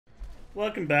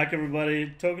Welcome back,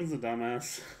 everybody. Token's a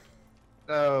dumbass.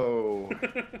 No.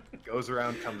 Goes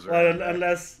around, comes Well, around.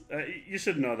 unless you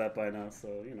should know that by now, so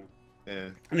you know. Yeah.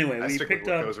 Anyway, I we stick picked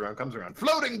with what up. goes around, comes around.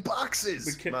 Floating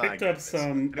boxes. We My picked up goodness.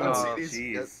 some. Anyone Oh, see these?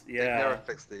 jeez. They Yeah. never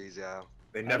fix these, yeah.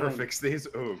 They never don't fix these.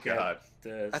 Oh Get god.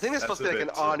 this. I think there's That's supposed to be a like an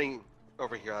bit, awning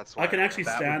over here, that's why. I can actually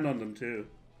That stand would- on them too.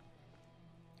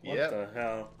 What Yep. the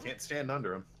hell? Can't stand under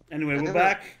them. Anyway, And we're then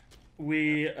back.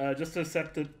 We just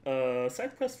accepted a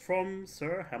side quest from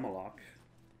Sir Hammerlock.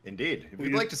 Indeed. If Who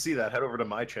you'd you- like to see that, head over to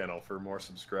my channel for more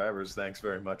subscribers. Thanks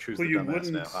very much. Who's Who the you dumbass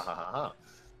wouldn't- now? Ha ha ha ha.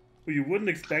 Who you wouldn't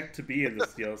expect to be in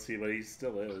this DLC, but he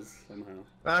still is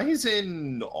somehow. He's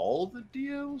in all the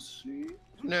DLC?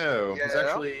 No. He's Yeah.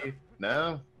 actually...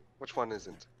 No. Which one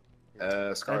isn't?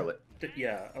 Scarlet.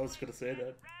 Yeah, I was gonna say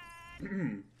that.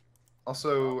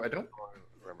 Also, I don't...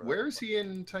 Remember Where is he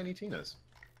in Tiny Tina's?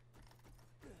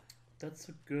 That's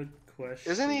a good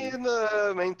question. Isn't he in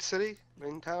the main city?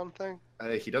 Main town thing?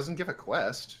 He doesn't give a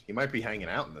quest. He might be hanging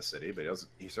out in the city, but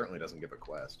he certainly doesn't give a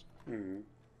quest.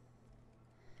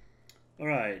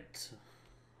 Alright.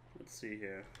 Let's see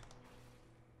here.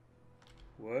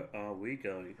 Where are we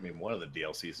going? I mean, one of the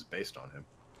DLCs is based on him.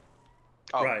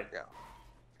 Oh, Right.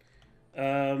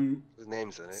 yeah. His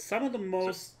name's in it. Some of the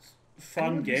most fun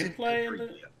Anyone using gameplay in,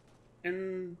 Torgue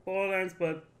in Borderlands,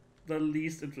 but the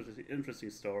least interesting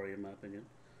story, in my opinion.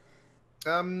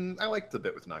 I liked the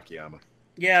bit with Nakayama.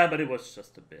 Yeah, but it was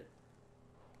just a bit.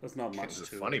 There's not It much was a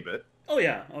to funny it. bit. Oh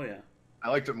yeah, oh yeah. I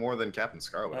liked it more than Captain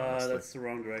Scarlet, honestly. That's the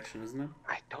wrong direction, isn't it?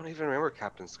 I don't even remember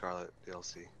Captain Scarlet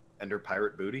DLC. Ender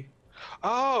Pirate Booty.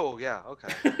 Oh, yeah,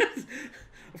 okay.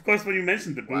 Of course, when you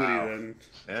mentioned the booty, Wow. then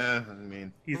Yeah, I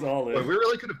mean... he's all in. Well, we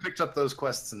really could have picked up those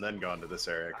quests and then gone to this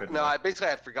area, couldn't No, we? I basically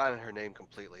had forgotten her name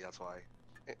completely, that's why.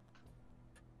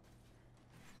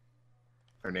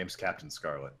 Her name's Captain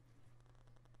Scarlet.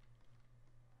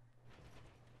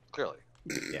 Clearly.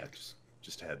 Yeah,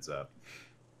 just a heads up.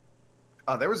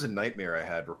 There was a nightmare I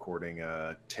had recording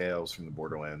Tales from the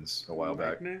Borderlands a while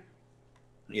back. Nightmare?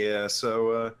 Yeah,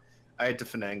 so I had to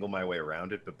finagle my way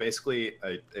around it, but basically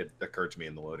it occurred to me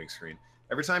in the loading screen.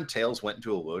 Every time Tails went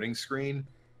into a loading screen,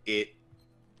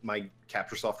 my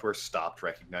capture software stopped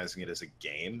recognizing it as a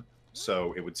game,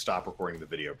 so it would stop recording the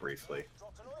video briefly.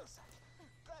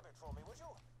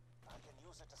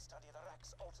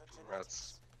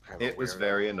 That's kind of It was weird.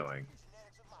 very annoying.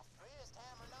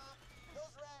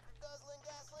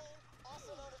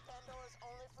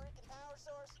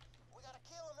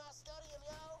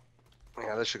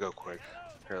 Yeah, this should go quick.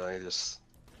 Here, let me just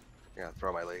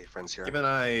throw my lady friends here.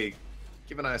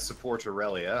 Given I support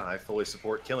Aurelia, I fully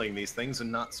support killing these things and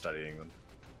not studying them.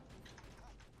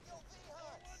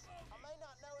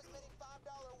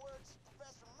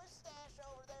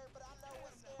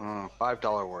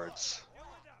 $5 words.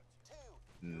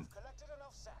 Hmm.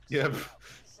 Yep.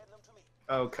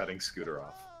 Oh, cutting Scooter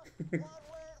off.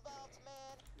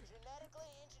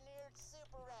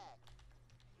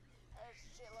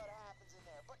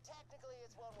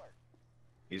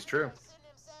 He's true.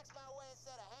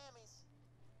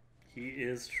 He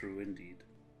is true indeed.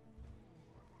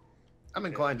 I'm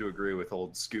inclined to agree with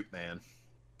old Scoot Man.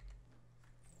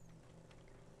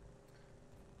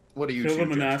 What do you Kill two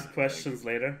them and gentlemen ask think? questions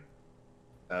later.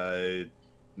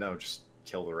 No, just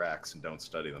kill the racks and don't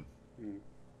study them. Hmm.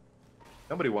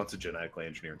 Nobody wants a genetically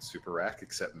engineered super rack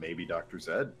except maybe Dr.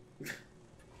 Zed.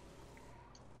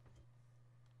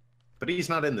 But he's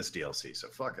not in this DLC, so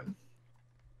fuck him.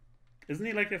 Isn't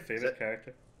he like your favorite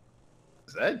character?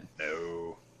 Zed?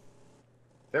 No.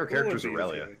 Favorite Who would character's be your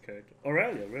Aurelia. favorite character?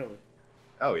 Aurelia, really?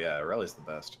 Oh yeah, Aurelia's the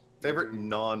best. Favorite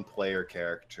non-player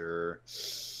character...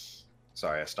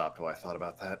 Sorry, I stopped while I thought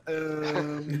about that.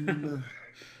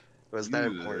 Was that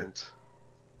Yeah. important?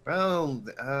 Well,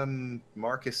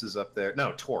 Marcus is up there.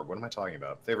 No, Torgue. What am I talking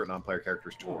about? Favorite non-player character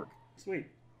is Torgue. Sweet.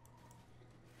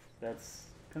 That's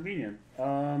convenient.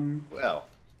 Well,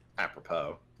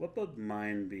 apropos. What would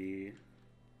mine be?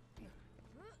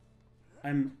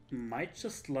 I might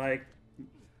just like...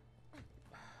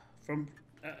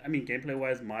 I mean,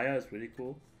 gameplay-wise, Maya is really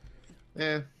cool.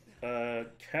 Yeah.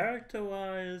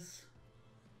 Character-wise...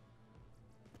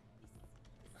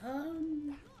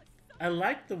 I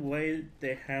like the way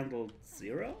they handled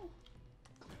Zero.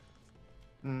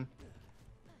 Hmm.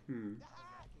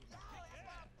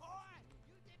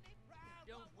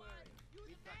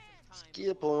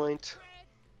 Skill point.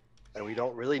 And we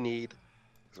don't really need,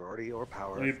 because we're already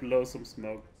overpowered. We blow some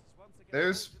smoke.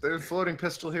 There's a floating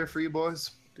pistol here for you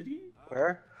boys. Did he?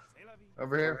 Where?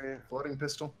 Over here. Over here. Floating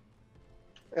pistol.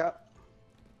 Yeah.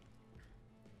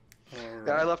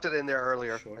 Yeah, I left it in there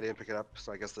earlier. Sure. I didn't pick it up,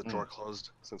 so I guess the door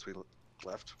closed since we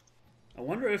left. I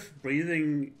wonder if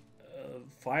breathing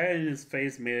fire in his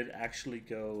face made it actually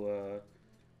go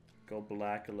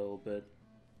black a little bit.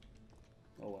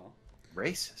 Oh well.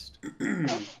 Racist.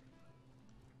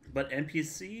 But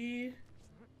NPC,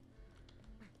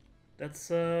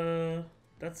 that's a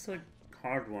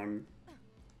hard one.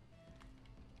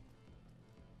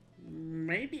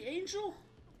 Maybe Angel?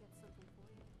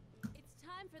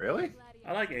 Really?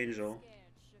 I like Angel.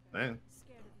 Man.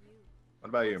 What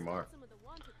about you, Mar?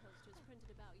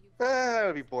 That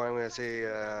would be boring. I'm gonna say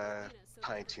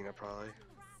Tiny Tina probably.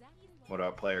 What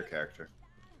about player character?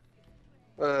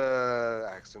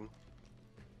 Axton.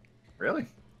 Really?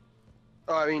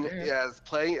 Oh, I mean, yeah, as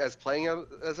playing as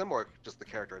him, or just the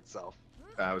character itself.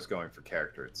 I was going for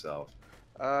character itself.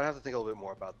 I'd have to think a little bit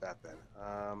more about that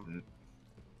then.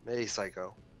 Maybe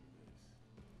Psycho.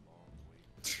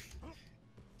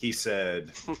 He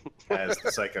said, as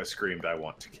the Psycho screamed, "I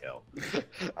want to kill."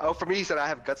 Oh, for me, he said, "I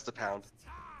have guts to pound."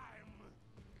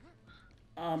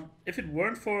 If it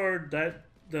weren't for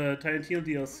the Tiny Tina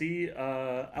DLC,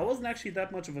 I wasn't actually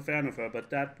that much of a fan of her,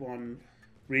 but that one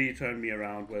really turned me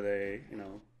around, where they,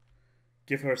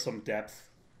 give her some depth,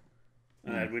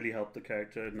 and that really helped the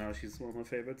character. And now she's one of my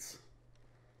favorites.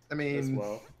 I mean, as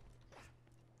well.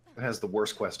 It has the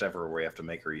worst quest ever, where you have to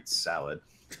make her eat salad.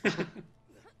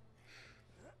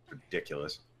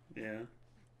 Ridiculous. Yeah.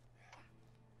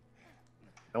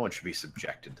 No one should be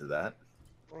subjected to that.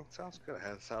 Well, sounds good. I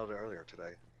had salad earlier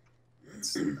today.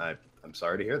 I'm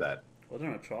sorry to hear that. What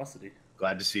an atrocity.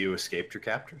 Glad to see you escaped your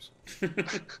captors.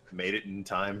 Made it in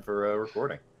time for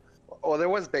recording. Well, there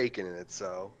was bacon in it,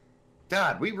 so...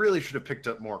 God, we really should have picked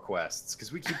up more quests,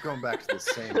 because we keep going back to the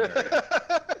same area.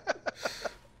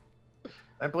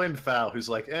 I blame Foul, who's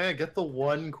like, get the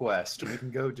one quest, and we can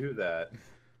go do that.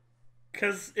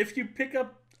 Because if you pick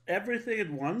up everything at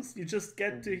once, you just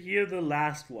get to hear the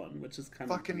last one, which is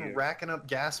kind of fucking racking up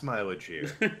gas mileage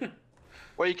here.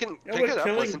 Well, you can pick it up,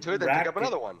 listen to it, then pick up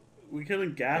another one. We're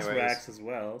killing gas racks as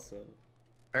well, so...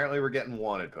 Apparently we're getting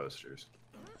wanted posters.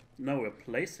 No, we're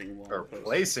placing wanted posters. Or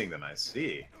placing them, I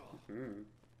see.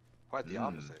 Quite the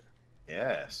opposite.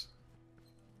 Yes.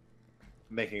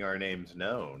 Making our names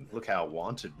known. Look how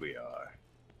wanted we are.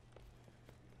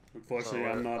 Unfortunately,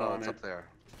 I'm not on it's it. Up there.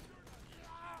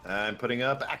 I'm putting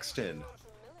up Axton.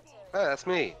 Hey, that's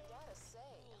me.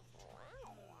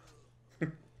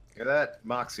 Look at that.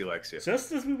 Moxie likes you.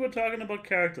 Just as we were talking about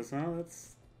characters, huh?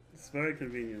 It's very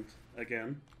convenient.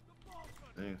 Again.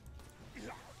 Yeah.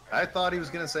 I thought he was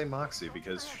going to say Moxie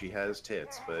because she has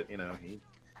tits, but,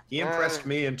 he impressed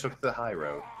me and took the high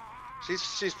road.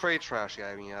 She's pretty trashy.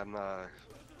 I mean, I'm not...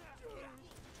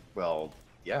 Well,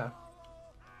 yeah.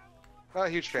 Not a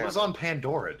huge fan. She was on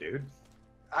Pandora, dude.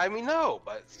 I mean, no,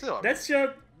 but still. That's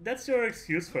your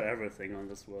excuse for everything on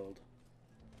this world.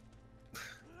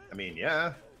 I mean,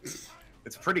 yeah.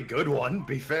 It's a pretty good one,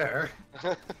 be fair.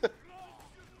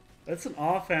 That's an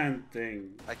offhand thing.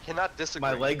 I cannot disagree.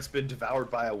 My leg's been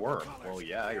devoured by a worm. Well,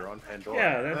 yeah, you're on Pandora.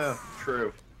 Yeah, that's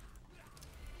true.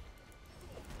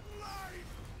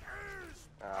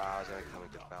 I was gonna come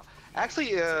and get Val.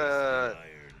 Actually,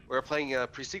 we were playing a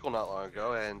pre-sequel not long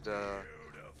ago, and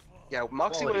yeah,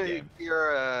 Moxie went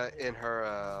here in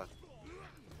her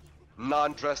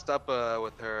non-dressed up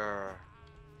with her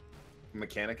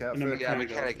mechanic outfit. Yeah,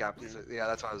 mechanic outfit. Yeah,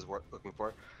 that's what I was looking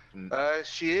for.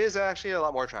 She is actually a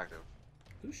lot more attractive.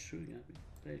 Who's shooting at me?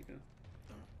 There you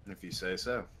go. If you say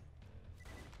so.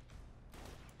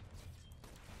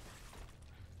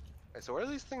 Okay, so where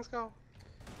do these things go?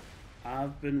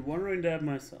 I've been wondering that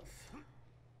myself.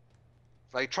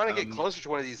 Like trying to get closer to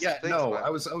one of these things. No, I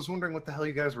was wondering what the hell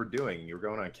you guys were doing. You were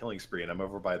going on a killing spree, and I'm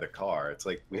over by the car. It's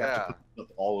like we have to put them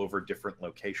all over different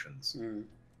locations.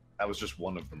 That was just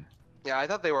one of them. Yeah, I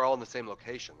thought they were all in the same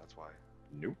location. That's why.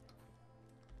 Nope.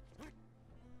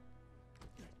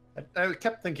 I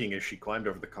kept thinking as she climbed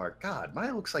over the car, God,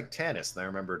 mine looks like Tannis. And I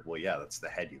remembered, well, yeah, that's the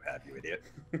head you have, you idiot.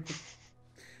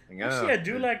 Actually, I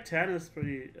do like Tannis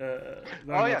pretty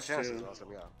very much Tannis too. is awesome,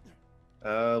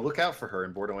 yeah. Look out for her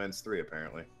in Borderlands 3,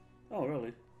 apparently. Oh,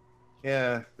 really?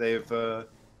 Yeah, they've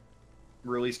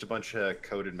released a bunch of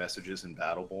coded messages in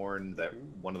Battleborn that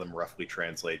one of them roughly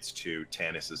translates to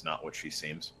Tannis is not what she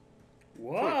seems.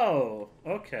 Whoa,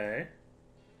 okay.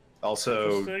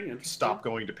 Also, Interesting. stop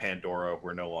going to Pandora.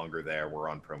 We're no longer there. We're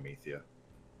on Promethea.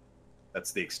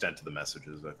 That's the extent of the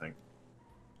messages, I think.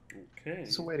 Okay.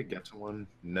 Is there a way to get to one?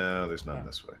 No, there's none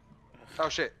this way. Oh,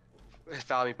 shit.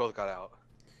 Val and me both got out.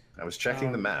 I was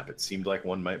checking the map. It seemed like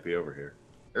one might be over here.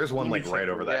 There's one like right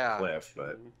over that cliff,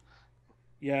 but...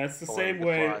 Yeah, it's the same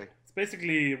way. It's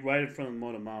basically right in front of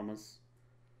Motor Mamas.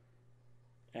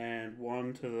 And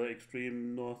one to the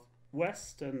extreme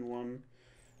west and one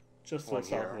just to One the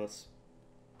south here. of us.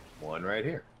 One right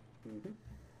here. Mm-hmm.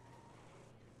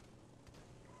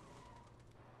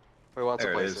 Who wants to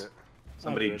There it place is. it?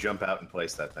 Somebody good. jump out and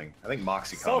place that thing. I think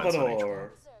Moxie comments on each one.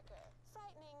 Salvador.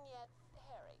 Frightening yet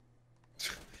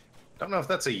hairy. Don't know if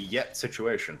that's a yet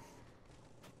situation.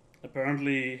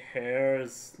 Apparently, hair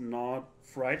is not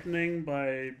frightening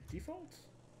by default.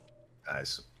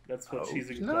 Guys. That's what Oh, she's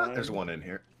no, implying. there's one in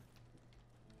here.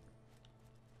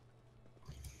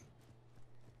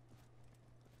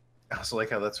 I also like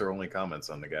how that's her only comments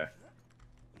on the guy.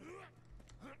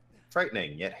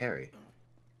 Frightening, yet hairy.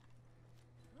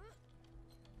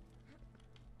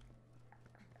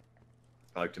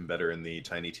 I liked him better in the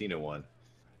Tiny Tina one.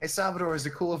 Hey Salvador, is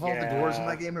it cool if all the doors in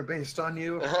my Yeah. game are based on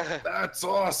you? That's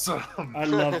awesome! I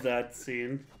love that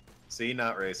scene. See,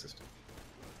 not racist.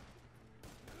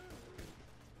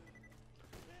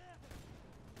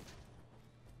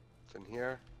 It's in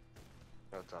here.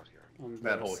 No, it's out here. On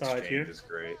That the whole side exchange here. is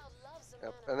great.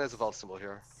 Yep, and there's a vault symbol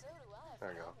here. So do I, There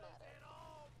for you go.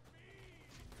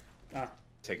 that matter. Ah,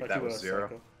 Take it thought that you was were a 0.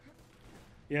 psycho.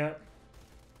 Yeah.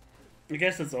 I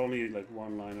guess it's only like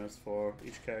one-liners for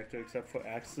each character except for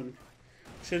Axton,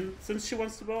 since she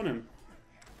wants to bone him.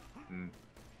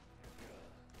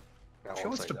 That She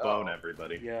one's wants to like, bone oh.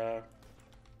 everybody. Yeah.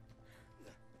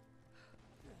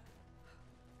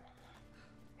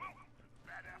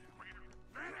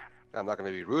 I'm not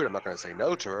gonna be rude. I'm not gonna say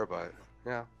no to her, but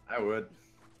yeah. I would.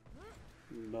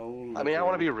 No. I mean, I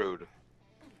want to be littering. rude.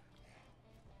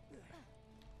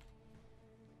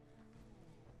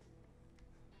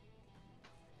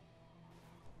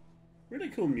 Really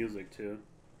cool music too.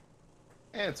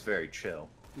 And it's very chill.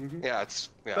 Yeah, it's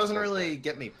yeah. Doesn't it's really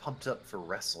get me pumped up for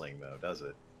wrestling, though, does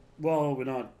it? Well, we're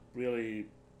not really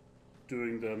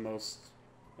doing the most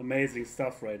amazing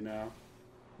stuff right now.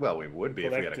 Well, we would be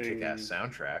if we had a Collecting- kick-ass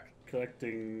soundtrack.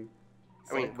 Collecting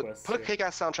I mean, side quests. put a here.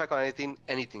 kick-ass soundtrack on anything.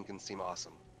 Anything can seem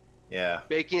awesome. Yeah.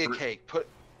 Baking a For- cake. Put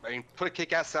a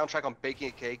kick-ass soundtrack on baking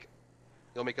a cake.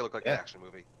 You'll make it look like an Yeah. action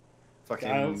movie. Fucking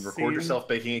Giles record scene. yourself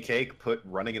baking a cake, put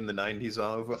Running in the 90s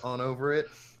on over it.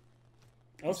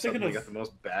 I was thinking Suddenly of got the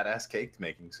most badass cake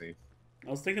making scene.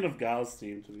 Gal's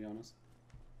theme, to be honest.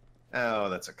 Oh,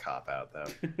 that's a cop-out, though.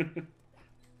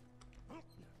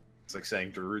 It's like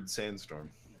saying Darude Sandstorm.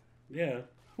 Yeah,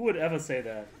 who would ever say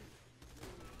that?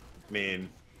 I mean,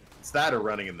 it's that or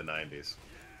Running in the 90s.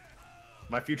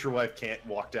 My future wife can't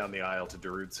walk down the aisle to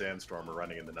Darude Sandstorm or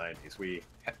Running in the 90s.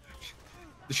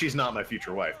 She's not my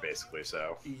future wife, basically,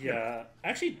 so... Yeah, I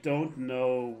actually don't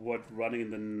know what Running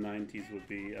in the 90s would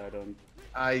be. I don't.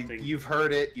 think- You've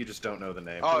heard it, you just don't know the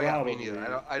name. Oh yeah, me Probably.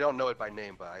 neither. I don't know it by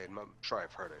name, but I'm sure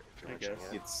I've heard it. If you I mention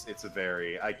guess. it. It's a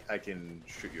very... I can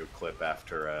shoot you a clip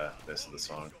after this of the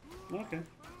song. Okay.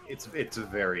 It's a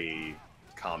very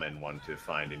common one to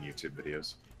find in YouTube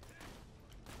videos.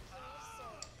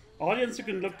 Audience, you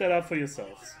can look that up for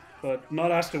yourselves, but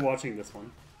not after watching this one.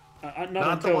 Not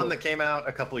Not until... the one that came out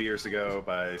a couple of years ago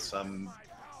by some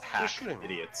hack shooting?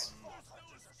 idiots.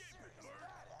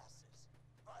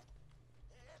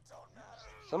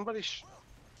 Somebody.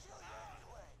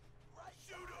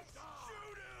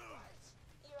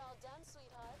 You're all done,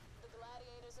 sweetheart. The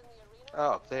gladiators in the arena.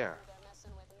 Oh, up there. They're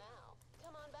messing with now.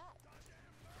 Come on back.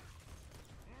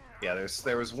 Yeah,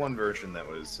 there was one version that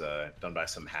was done by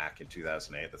some hack in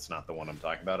 2008. That's not the one I'm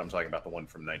talking about. I'm talking about the one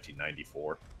from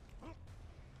 1994.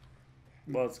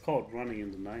 Well, it's called Running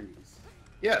in the 90s.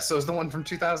 Yeah, so is the one from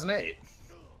 2008.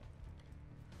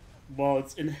 Well,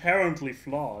 it's inherently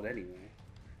flawed anyway,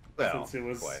 Well, since it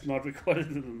was quite. not recorded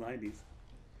in the 90s.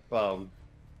 Well,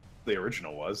 the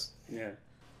original was. Yeah.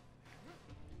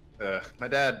 My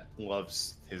dad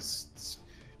loves his...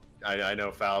 I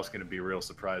know Fal's going to be real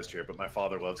surprised here, but my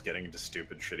father loves getting into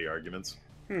stupid, shitty arguments.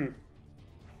 And,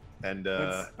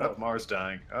 That's- oh, Mars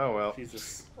dying. Oh, well.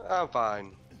 Jesus. I'm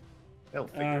fine. He'll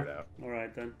figure it out.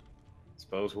 Alright then.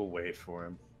 Suppose we'll wait for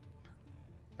him.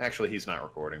 Actually, he's not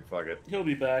recording. Fuck it. He'll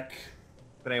be back.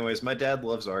 But anyways, my dad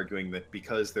loves arguing that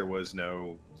because there was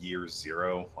no year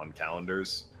 0 on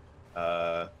calendars,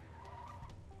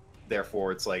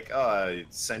 therefore it's like,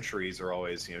 centuries are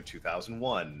always, 2001,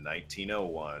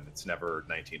 1901. It's never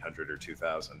 1900 or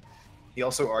 2000. He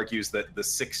also argues that the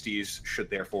 60s should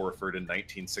therefore refer to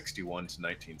 1961 to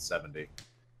 1970.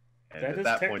 And That at is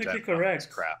that point, technically I thought it was correct.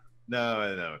 crap.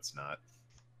 No, it's not.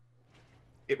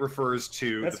 It refers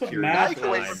to That's the what period math of Take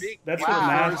away time. from me. That's It what Wow.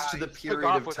 math- refers to the Took period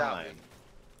off of without time.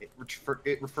 me.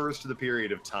 It refers to the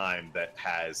period of time that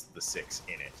has the 6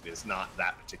 in it. It is not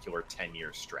that particular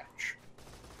 10-year stretch.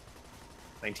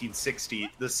 1960,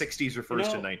 the 60s refers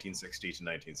to 1960 to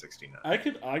 1969. I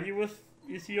could argue with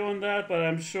is you on that, but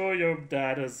I'm sure your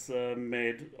dad has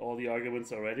made all the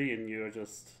arguments already, and you're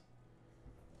just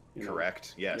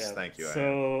Correct. Yes, yeah. thank you.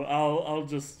 So I'll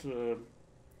just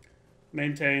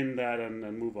maintain that and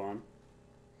move on.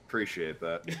 Appreciate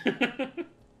that.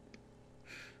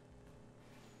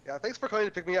 Yeah, thanks for coming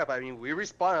to pick me up. I mean, we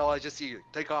respawn, all I just see you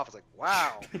take off. It's like,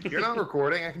 wow. You're not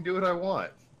recording. I can do what I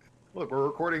want. Look, we're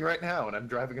recording right now, and I'm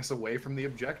driving us away from the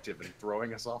objective and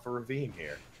throwing us off a ravine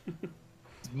here.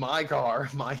 It's my car,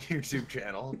 my YouTube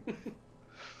channel.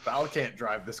 Val can't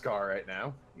drive this car right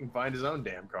now. He can find his own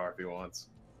damn car if he wants.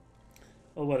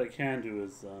 Well, what I can do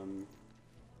is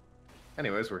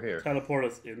Anyways, we're here. teleport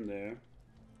us in there.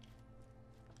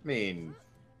 I mean,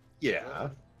 yeah,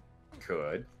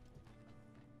 could.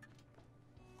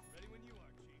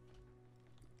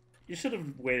 You should have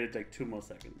waited like 2 more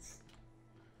seconds.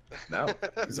 No,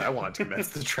 because I want to commence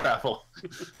the travel.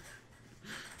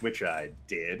 Which I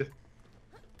did.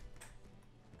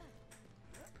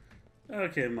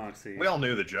 Okay, Moxie. We all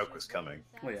knew the joke was coming.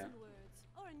 Oh, yeah.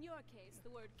 Or in your case, the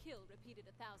word kill repeated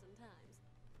 1,000 times.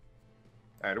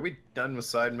 Alright, are we done with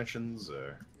side missions,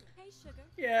 or Hey, sugar.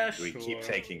 Yeah, do we sure. keep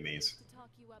taking these? To talk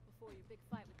you up before your big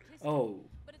fight with Piston, Oh,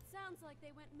 but it sounds like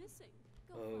they went missing.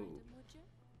 Go Oh. find them, would you?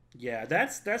 yeah,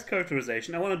 that's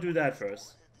characterization. I want to do that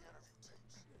first.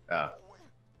 Ah,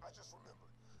 I just remembered.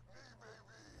 Me,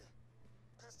 baby.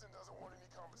 Piston doesn't want any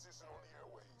competition on the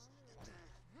airways. You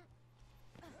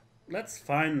dig? Let's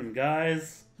find them,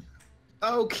 guys.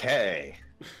 okay.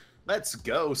 Let's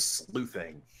go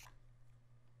sleuthing.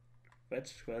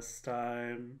 Fetch quest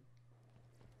time.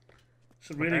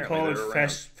 Should really Apparently call it they're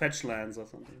fetch lands or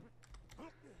something.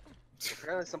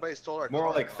 Apparently somebody stole our More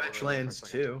car. like Oh, Fetchlands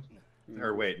for a 2.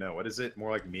 Or wait, no, what is it?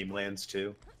 More like Meme Lands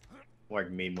 2? More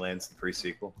like Meme Lands, the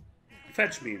pre-sequel.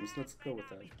 Fetch memes. Let's go with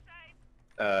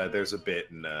that. There's a bit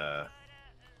in,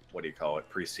 what do you call it,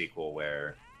 pre-sequel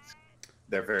where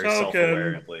they're very Token.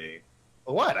 self-awareably...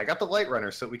 What? I got the Light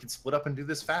Runner so we can split up and do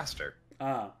this faster.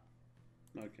 Ah.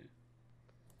 Okay.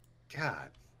 God.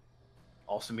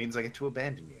 Also means I get to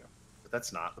abandon you. But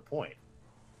that's not the point.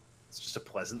 It's just a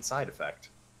pleasant side effect.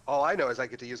 All I know is I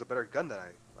get to use a better gun than I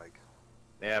like.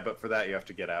 Yeah, but for that you have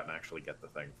to get out and actually get the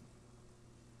thing.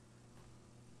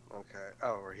 Okay.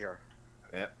 Oh, we're here.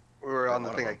 Yeah. We were on the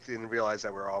One of thing. I them. didn't realize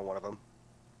that we were on one of them.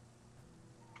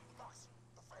 Nice.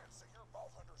 The fans say your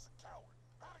Vault Hunter's a coward.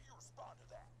 How do you respond to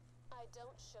that? I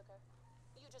don't, sugar.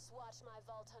 You just watch my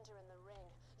Vault Hunter in the ring.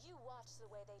 You watch the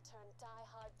way they turn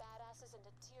die-hard badasses into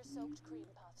tear-soaked cream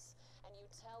puffs, and you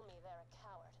tell me they're a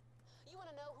coward. You want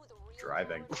to know who the real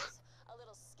Driving. coward is? A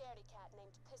little scaredy cat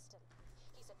named Piston.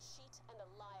 He's a cheat and a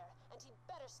liar, and he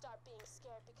better start being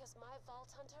scared because my Vault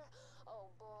Hunter,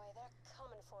 oh boy, they're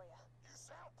coming for you. You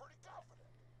sound pretty confident.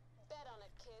 Bet on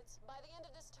it, kids. By the end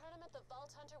of this tournament, the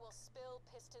Vault Hunter will spill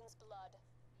Piston's blood.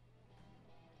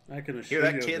 I can Hear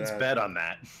assure that you kid's that. bet on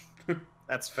that.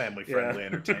 That's family-friendly Yeah.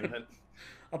 entertainment.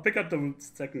 I'll pick up the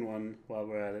second one while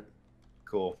we're at it.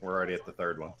 Cool, we're already at the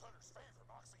third one. Vault Hunter's favor,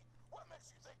 Moxie. What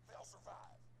makes you think they'll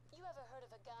survive? You ever heard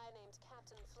of a guy named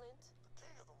Captain Flint? The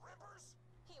king of the Rippers?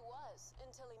 He was,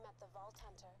 until he met the Vault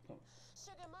Hunter. Oh.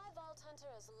 Sugar, my Vault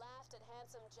Hunter has laughed at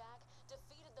Handsome Jack,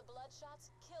 defeated the Bloodshots,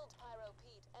 killed Pyro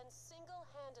Pete, and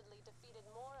single-handedly defeated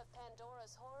more of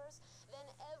Pandora's horrors than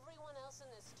everyone else in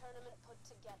this tournament put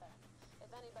together. If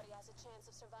anybody has a chance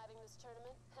of surviving this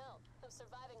tournament, hell, of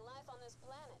surviving life on this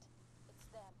planet, it's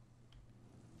them.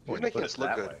 When you making put us it look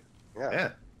that good. way. Yeah.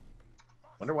 Yeah.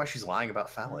 Wonder why she's lying about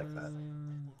Fal like that.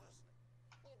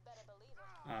 You'd better believe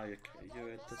it. Ah, okay, you're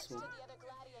at this Message one. to the other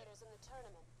gladiators in the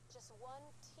tournament. Just one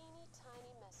teeny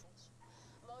tiny message.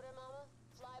 Motor Mama,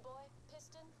 Flyboy,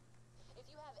 Piston, if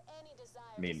you have any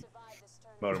desire I mean, to survive this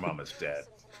tournament, Motor Mama's dead.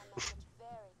 listen to my message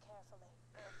very carefully.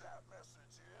 And that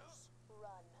message is...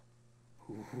 Run.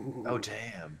 Ooh. Oh,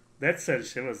 damn. That sent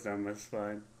shivers down my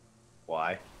spine.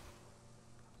 Why?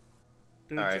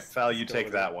 Dude, All right, just- Fal, just you go take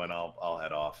with that it. one. I'll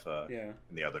head off Yeah.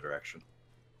 in the other direction.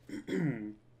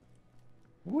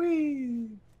 Whee!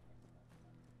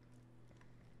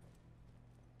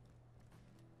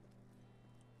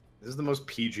 This is the most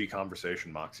PG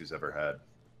conversation Moxie's ever had.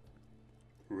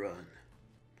 Run.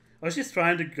 I was just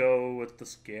trying to go with the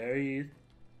scary,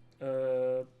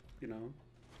 thing.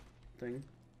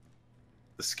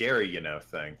 The scary,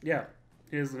 thing. Yeah.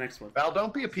 Here's the next one. Val,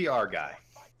 don't be a PR guy.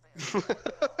 Marcy, I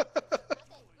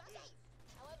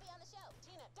won't be on the show.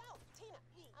 Tina, don't. Tina, I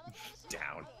won't be on the show.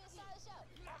 Down. I'll be the star of the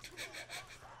show.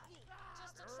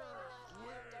 Just a trainer I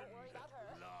hired. Don't worry about her.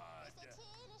 It's the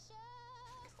Tina Show.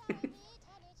 Starring me,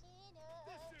 Tiny Tina.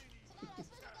 Tonight our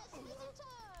special guest, Mr.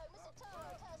 Torgue. Mr.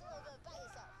 Torgue, tell us a little bit about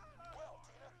yourself. Well,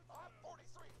 Tina, I'm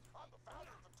 43. I'm the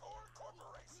founder of the Torgue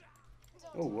Corporation.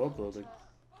 Oh, world building.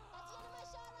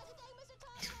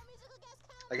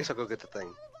 I guess I'll go get the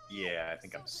thing. Yeah, I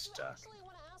think I'm stuck.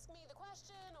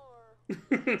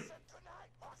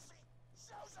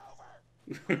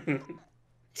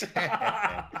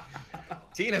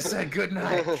 Tina said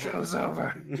goodnight. Show's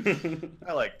over.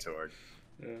 I like Torgue.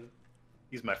 Yeah.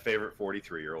 He's my favorite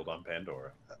 43-year-old on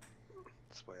Pandora.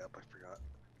 It's way up. I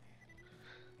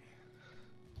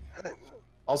forgot.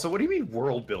 Also, what do you mean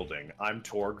world building? I'm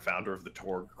Torgue, founder of the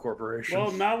Torgue Corporation.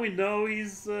 Well, now we know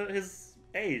he's his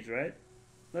age, right?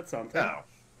 That's something. Oh,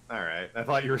 all right. I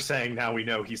thought you were saying now we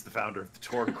know he's the founder of the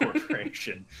Torgue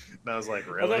Corporation. And I was like,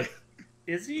 really? Although,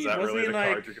 is he? Is that Wasn't really he the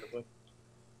like? card you're gonna play?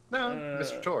 No,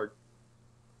 Mr. Torgue.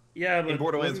 Yeah, but In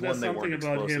Borderlands wasn't there 1, they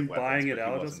something weren't about him explosive buying weapons, it but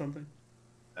he out or wasn't. something?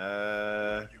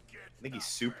 I think he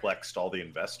suplexed all the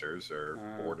investors or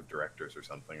Ah. board of directors or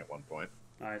something at one point.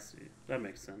 I see. That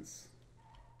makes sense.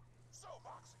 So,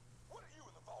 Moxie, what are you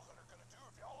and the Vault Hunter gonna do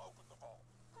if y'all open the vault?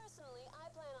 Personally, I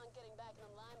plan on getting back in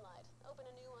the limelight. Open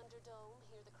a new Underdome,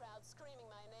 hear the crowd screaming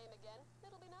my name again.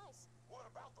 It'll be nice. What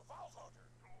about the Vault Hunter?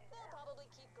 They'll probably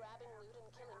keep grabbing loot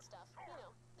and killing stuff. You know,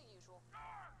 the usual.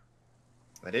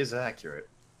 That is accurate.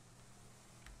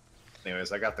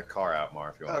 Anyways, I got the car out, Mar,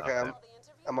 if you want Okay, to.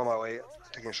 I'm on my way.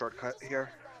 Taking a shortcut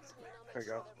here. There you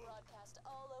go.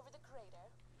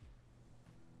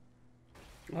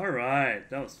 All right,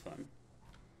 that was fun.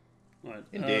 All right,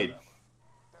 Indeed.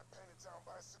 That painted town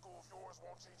bicycle of yours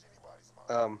won't change anybody's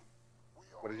mind.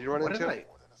 What did you run What into?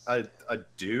 did a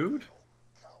dude?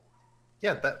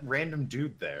 Yeah, that random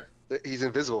dude there. He's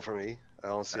invisible for me. I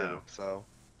don't see him, Oh. so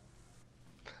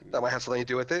that might have something to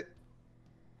do with it.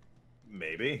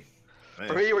 Maybe.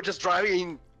 For me, we're just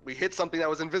driving. We hit something that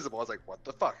was invisible. I was like, "What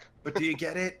the fuck?" But do you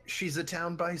get it? She's a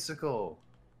town bicycle.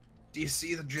 Do you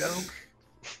see the joke?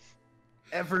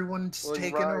 Everyone's Well,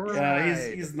 taking a right. ride. yeah,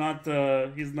 he's not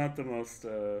the most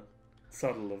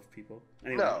subtle of people.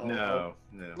 Anyway, No.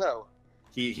 No. No.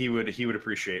 He would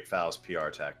appreciate Foul's PR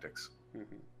tactics. Mhm.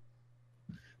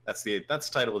 That's the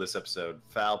title of this episode.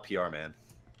 Foul PR man.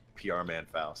 PR man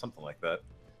Foul. Something like that.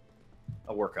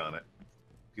 I'll work on it.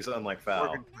 Because unlike Foul,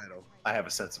 Organ title. I have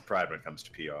a sense of pride when it comes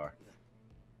to PR.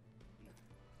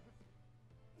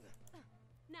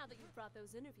 Now that you've brought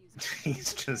those interviews,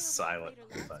 He's just silent all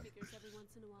the time. loudspeakers every once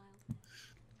in a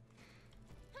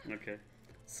while. Okay.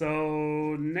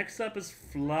 So next up is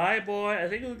Flyboy. I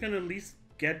think we're gonna at least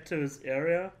get to his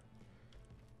area,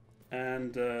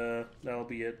 and that'll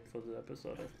be it for the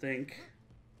episode. I think.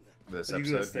 This What do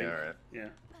you guys episode, think? yeah,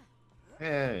 alright. Yeah.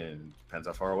 And depends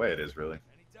how far away it is, really.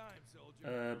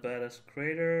 Badass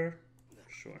Crater.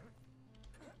 Sure.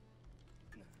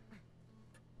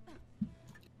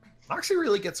 Moxie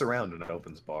really gets around and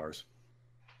opens bars.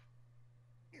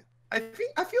 I feel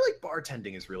like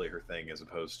bartending is really her thing as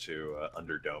opposed to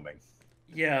underdoming.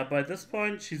 Yeah, but at this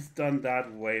point, she's done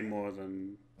that way more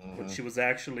than what she was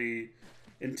actually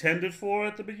intended for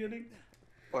at the beginning.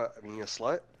 What? I mean, a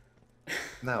slut?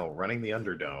 No, running the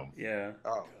underdome. Yeah.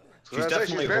 Oh. So She's I was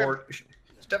gonna say, definitely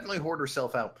she's definitely hoard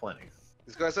herself out plenty. I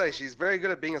was gonna say she's very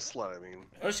good at being a slut. I mean,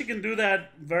 Well, she can do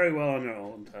that very well on her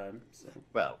own time. So.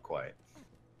 Well, quite.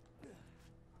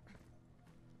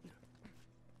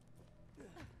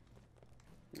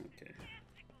 Okay.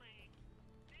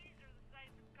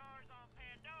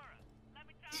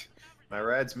 My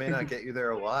rides may not get you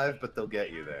there alive, but they'll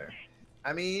get you there.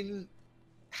 I mean,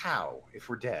 how? If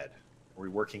we're dead? Are we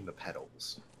working the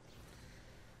pedals?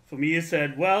 For me, you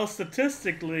said, well,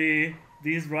 statistically,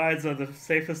 these rides are the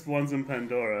safest ones in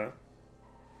Pandora.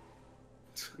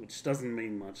 Which doesn't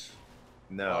mean much.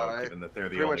 No, given that they're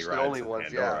the pretty only much rides the only in ones,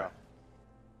 Pandora.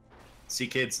 See,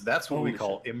 kids, that's what we Holy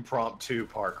call impromptu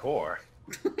parkour.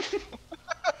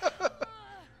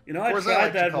 You know, I Or as I tried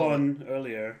like to that call it- one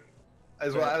earlier.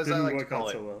 As but well it as I didn't like to work call out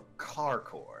it, so well.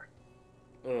 carcore.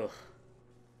 Ugh.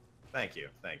 Thank you.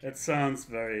 It sounds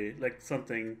very like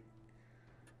something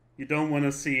you don't want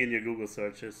to see in your Google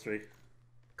search history.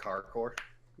 Carcore?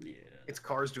 Yeah. It's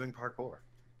cars doing parkour.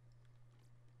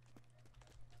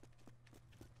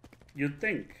 You'd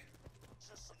think.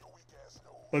 Just so your weak ass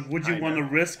knows, But would you I want to know.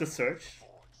 risk a search?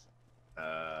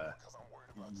 because I'm worried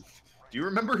about you. Do you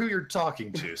remember who you're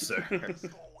talking to, sir? Score with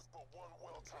but one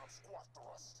well-timed squat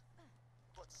thrust.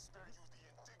 But to spare you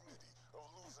the indignity of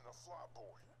losing a fly boy.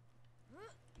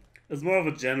 It's more of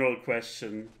a general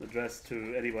question addressed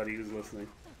to anybody who's listening.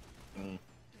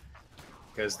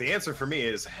 Because the answer for me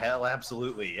is hell,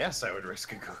 absolutely yes. I would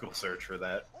risk a Google search for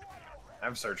that.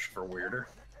 I've searched for weirder.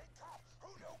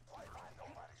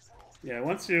 Yeah,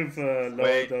 once you've lowered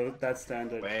Wait. that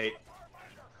standard. Wait.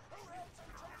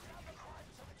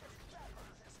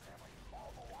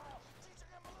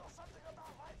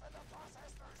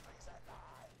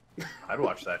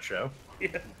 watch that show.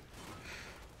 Yeah.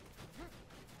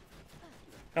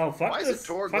 Oh, fuck Why this, is it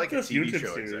Torgue fuck like a this TV YouTube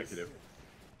show series. executive?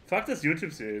 Fuck this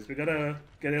YouTube series. We gotta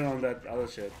get in on that other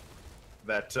shit.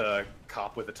 That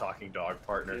cop with a talking dog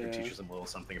partner who Yeah. teaches him a little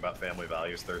something about family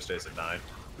values Thursdays at 9.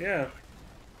 Yeah.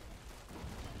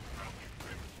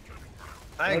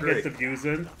 I I'll agree. get the views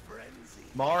in.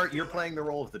 Mar, you're playing the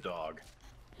role of the dog.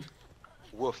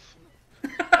 Woof.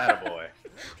 Attaboy.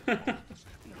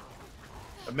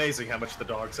 Amazing how much the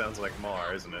dog sounds like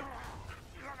Mar, isn't it?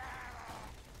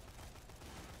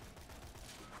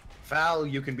 Val,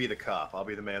 you can be the cop. I'll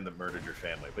be the man that murdered your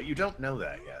family. But you don't know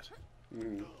that yet.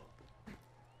 Mm.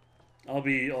 I'll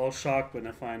be all shocked when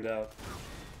I find out.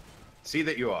 See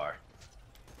that you are.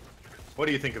 What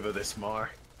do you think of this, Mar?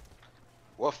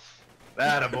 Woof.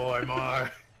 Attaboy, Mar.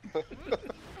 You're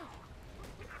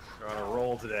on a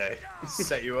roll today.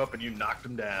 Set you up and you knocked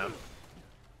him down.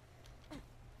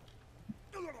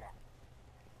 You need a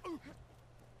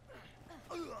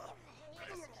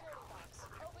security box.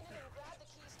 Open it and grab the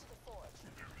keys to the forge.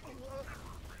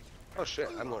 Oh shit,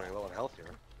 I'm running low on health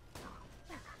here.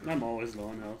 I'm always low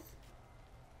on health.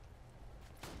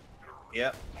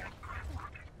 Yep.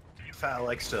 Val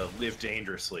likes to live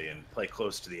dangerously and play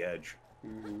close to the edge.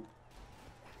 Mm-hmm.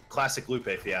 Classic Lupe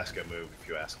Fiasco move, if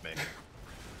you ask me.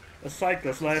 A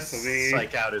cyclist life for me.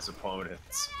 Psych out his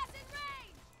opponents.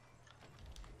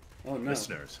 Oh no.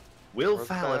 Listeners, will What's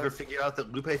Val that? ever figure out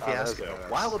that Lupe that's Fiasco, badass.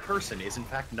 while a person, is in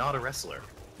fact not a wrestler?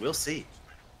 We'll see.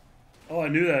 Oh, I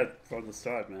knew that from the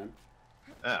start, man.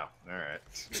 Oh, alright.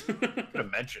 Could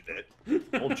have mentioned it.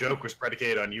 The whole joke was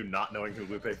predicated on you not knowing who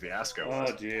Lupe Fiasco was.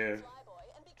 Oh dear. Flyboy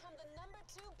and become the #2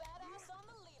 badass on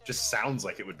the leaderboard. Just sounds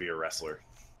like it would be a wrestler.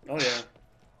 Oh yeah.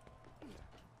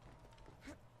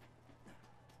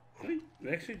 We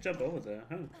actually jump over there.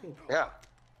 Oh, cool. Yeah.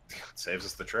 Saves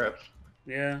us the trip.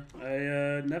 Yeah,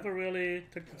 I never really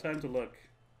took the time to look.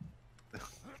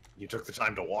 You took the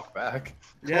time to walk back.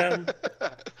 Yeah,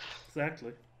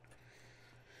 exactly.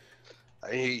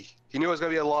 He knew it was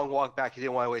going to be a long walk back. He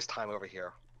didn't want to waste time over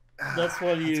here. That's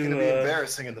what It's you. gonna be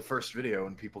embarrassing in the first video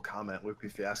when people comment Lupe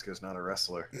Fiasco is not a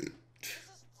wrestler. This is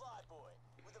Flyboy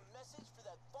with a message for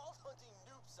that vault hunting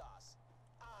noob sauce.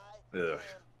 I Ugh. am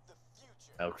the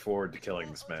future. I look forward to killing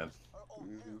this man. Are all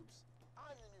noobs.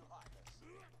 I'm the new hotness.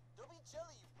 Don't be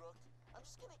jelly, you Brook. I'm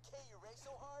just gonna K your Ray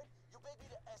so hard, you'll beg me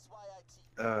to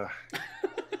SYIT.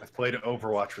 I've played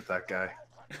Overwatch with that guy.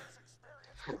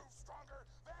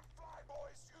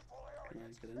 Can I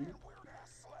get in?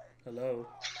 Hello.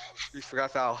 You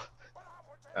forgot Val.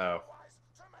 Oh.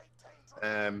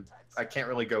 I can't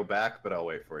really go back, but I'll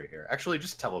wait for you here. Actually,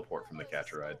 just teleport from the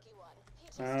catcher ride.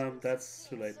 That's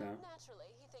too late now. Naturally,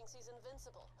 he thinks he's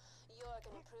invincible. You're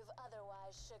gonna prove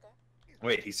otherwise, sugar.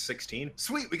 Wait, he's 16?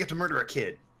 Sweet, we get to murder a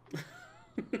kid.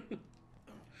 I'm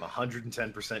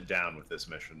 110% down with this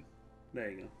mission. There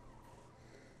you go.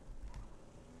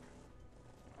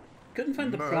 Couldn't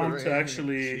find the prompt to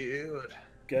actually Kid.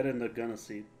 get in the gunner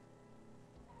seat.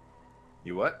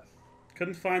 You what?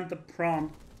 Couldn't find the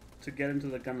prompt to get into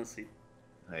the gunner seat.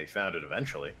 I found it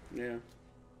eventually. Yeah.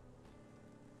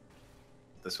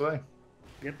 This way?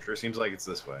 Yep. Sure seems like it's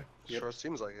this way. Yep. Sure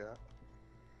seems like that.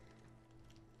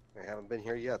 I haven't been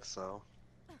here yet, so.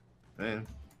 Eh.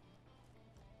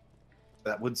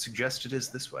 That would suggest it is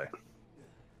this way.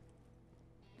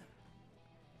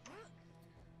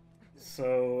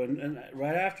 So, and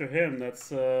right after him,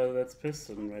 that's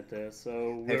Piston right there.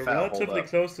 So Hey, we're Fal, hold relatively up.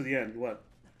 close to the end. What?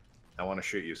 I want to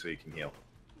shoot you so you can heal.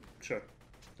 Sure.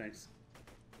 Thanks.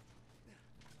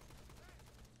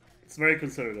 It's very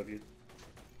considerate of you.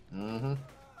 Mm-hmm.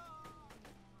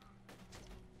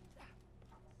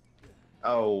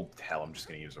 Oh, hell, I'm just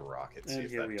going to use a rocket, see And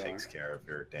if here that we takes are. care of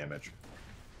your damage.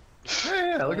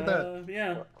 Yeah, look at that.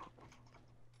 Yeah.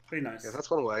 Pretty nice. Yeah,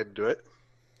 that's one way to do it.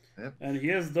 And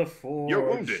here's the forge. You're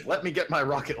wounded. Let me get my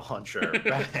rocket launcher.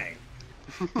 Bang.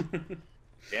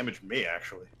 Damaged me,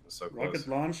 actually. It was so close. Rocket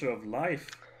launcher of life.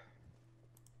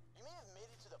 You may have made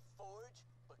it to the forge,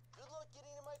 but good luck getting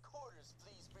to my quarters,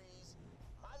 please, Breeze.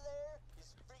 My lair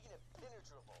is freaking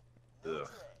impenetrable. No Ugh.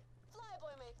 dread.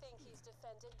 Flyboy may think he's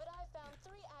defended, but I found 3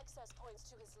 access points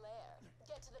to his lair.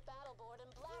 Get to the battle board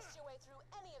and blast your way through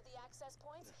any of the access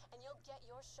points, and you'll get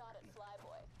your shot at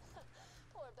Flyboy.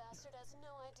 Poor bastard has no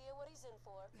idea what he's in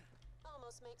for.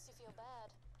 Almost makes you feel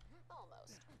bad.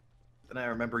 Almost. Then I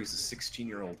remember he's a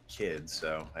 16-year-old kid,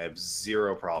 so I have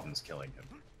 0 problems killing him.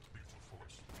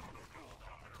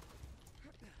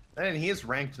 And he is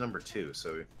ranked number 2,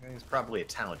 so he's probably a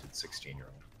talented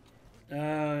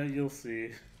 16-year-old. You'll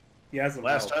see. He has a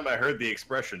Last time I heard the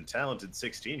expression "talented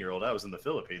 16-year-old," I was in the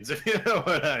Philippines, if you know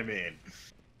what I mean.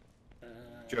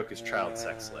 Joke is child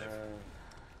sex slave.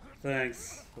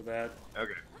 Thanks for that.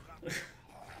 Okay.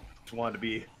 Just wanted to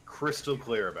be crystal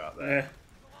clear about that. Eh,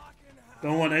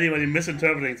 don't want anybody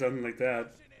misinterpreting something like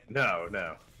that. No,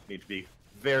 no. Need to be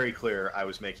very clear. I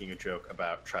was making a joke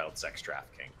about child sex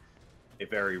trafficking. A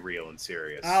very real and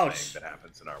serious Ouch. thing that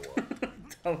happens in our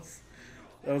world.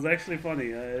 that was actually funny.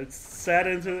 It sat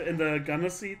in the gunner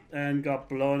seat and got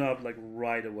blown up like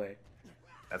right away.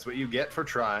 That's what you get for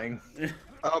trying.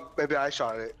 Oh, maybe I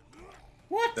shot it.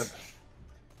 What?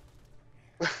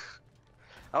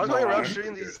 I was going around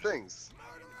shooting these things.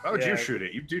 Why would Yeah, you shoot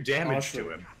it? You do damage to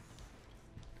awesome. him.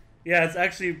 Yeah, it's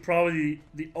actually probably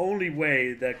the only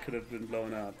way that could have been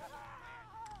blown up.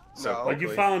 So No. But you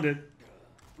quickly. found it.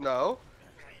 No.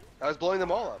 I was blowing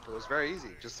them all up. It was very easy.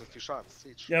 Just a few shots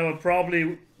each. Yeah, but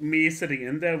probably me sitting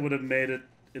in there would have made it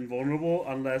invulnerable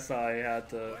unless I had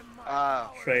the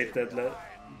Ah. trait that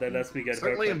lets me get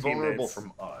Certainly hurt by invulnerable teammates.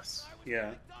 from us.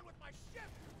 Yeah.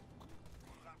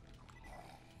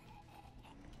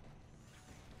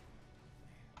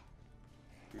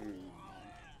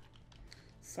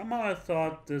 Somehow I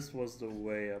thought this was the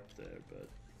way up there, but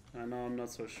I know I'm not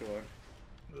so sure.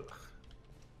 Ugh.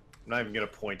 I'm not even going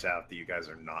to point out that you guys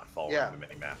are not following Yeah. the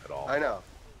minimap at all. I know.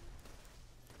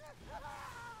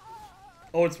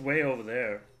 Oh, it's way over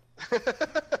there.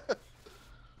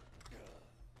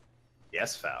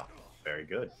 Yes, Foul. Very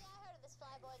good. Yeah, I heard of this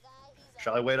flyboy guy. He's a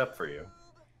Shall I wait up for you?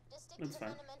 Just stick That's to the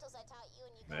fine. fundamentals I taught you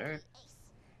and you Alright. can be ace.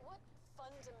 What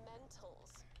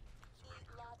fundamentals? Eat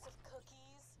lots of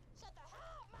cookies. Shut the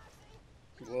hell up, Moxie!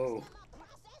 You don't Whoa. understand my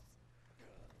process?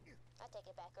 I take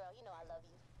it back, girl. You know I love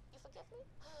you. You forgive me?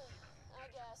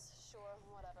 I guess. Sure.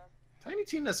 Whatever. Tiny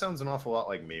Tina sounds an awful lot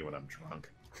like me when I'm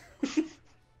drunk.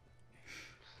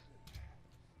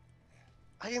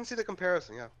 I can see the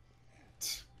comparison, yeah.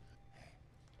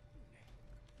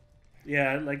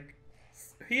 Yeah, like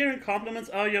hearing compliments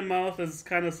out of your mouth is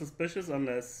kind of suspicious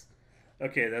unless,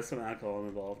 okay, there's some alcohol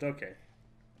involved. Okay,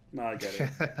 now I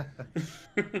get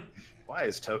it. Why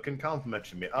is Token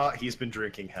complimenting me? Oh, he's been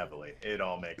drinking heavily. It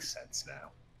all makes sense now.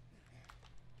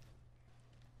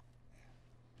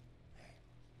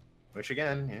 Which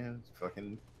again, yeah,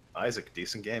 fucking Isaac,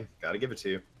 decent game. Gotta give it to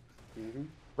you. Mhm.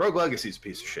 Rogue Legacy's a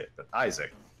piece of shit, but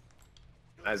Isaac's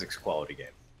a quality game.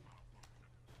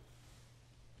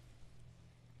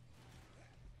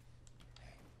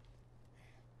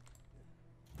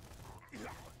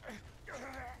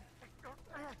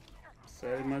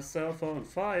 Setting myself on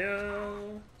fire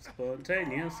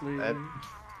spontaneously. I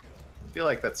feel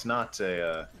like that's not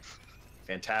a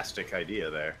fantastic idea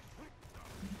there.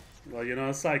 Well, you're not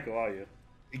a psycho, are you?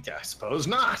 Yeah, I suppose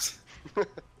not.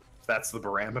 If that's the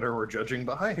parameter we're judging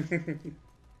by.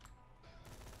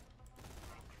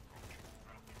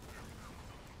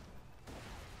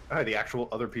 Alright, the actual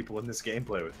other people in this game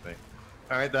play with me.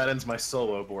 Alright, that ends my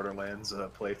solo Borderlands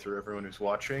playthrough, everyone who's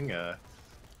watching. I'm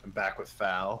back with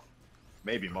Foul.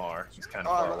 Maybe Mar. He's kind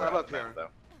of Oh, far away I'm on up the map, here.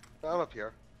 though. I'm up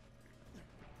here.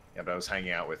 Yeah, but I was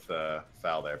hanging out with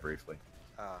Foul there briefly.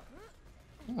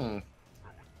 Hmm.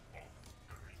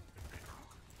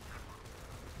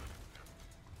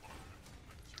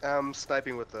 I'm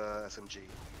sniping with the SMG.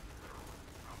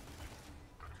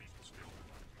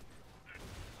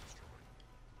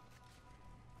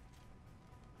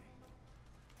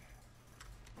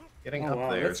 Getting Oh up wow,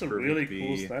 there that's is a proving really to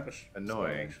cool be sniper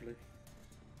annoying. actually.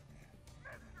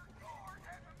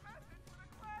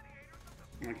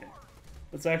 Okay,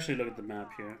 let's actually look at the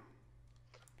map here.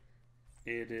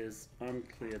 It is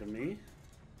unclear to me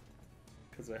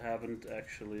because I haven't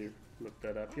actually looked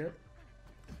that up yet.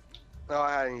 No,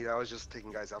 I was just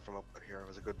taking guys out from up here. It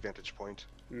was a good vantage point.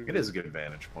 It is a good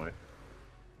vantage point.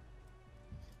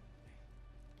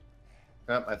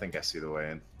 Yep, I think I see the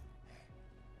way in.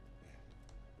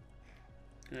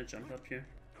 Can I jump up here?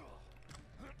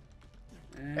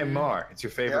 Hey Mar, it's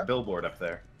your favorite Yeah? billboard up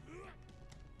there.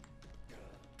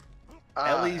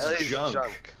 Ellie's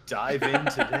junk. Dive in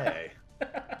today.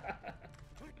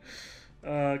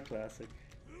 Classic.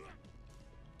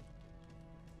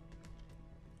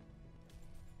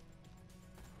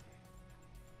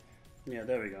 Yeah,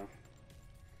 there we go.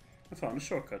 I found a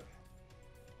shortcut.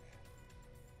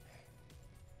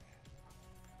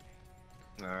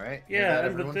 Alright. Yeah, and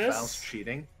with everyone. this- Foul's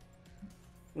cheating.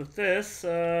 With this,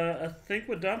 I think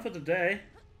we're done for today.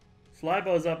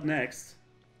 Flybo's up next.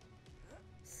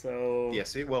 So Yeah,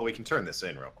 see, well, we can turn this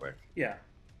in real quick. yeah.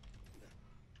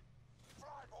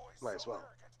 Flyboy's Might as so well.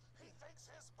 arrogant, he thinks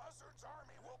his buzzard's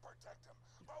army will protect him.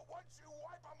 But once you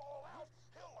wipe them all out,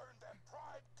 he'll learn that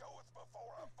pride goeth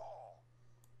before a fall.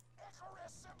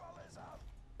 Icarus symbolism.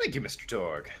 Thank you, Mr.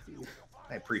 Torgue.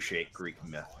 I appreciate Greek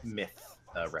myth.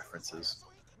 references.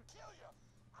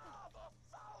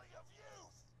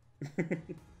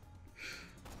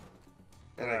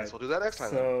 And I guess we'll do that next time.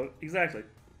 So, exactly.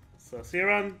 So, see you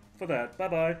around for that.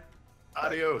 Bye-bye.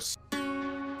 Adios.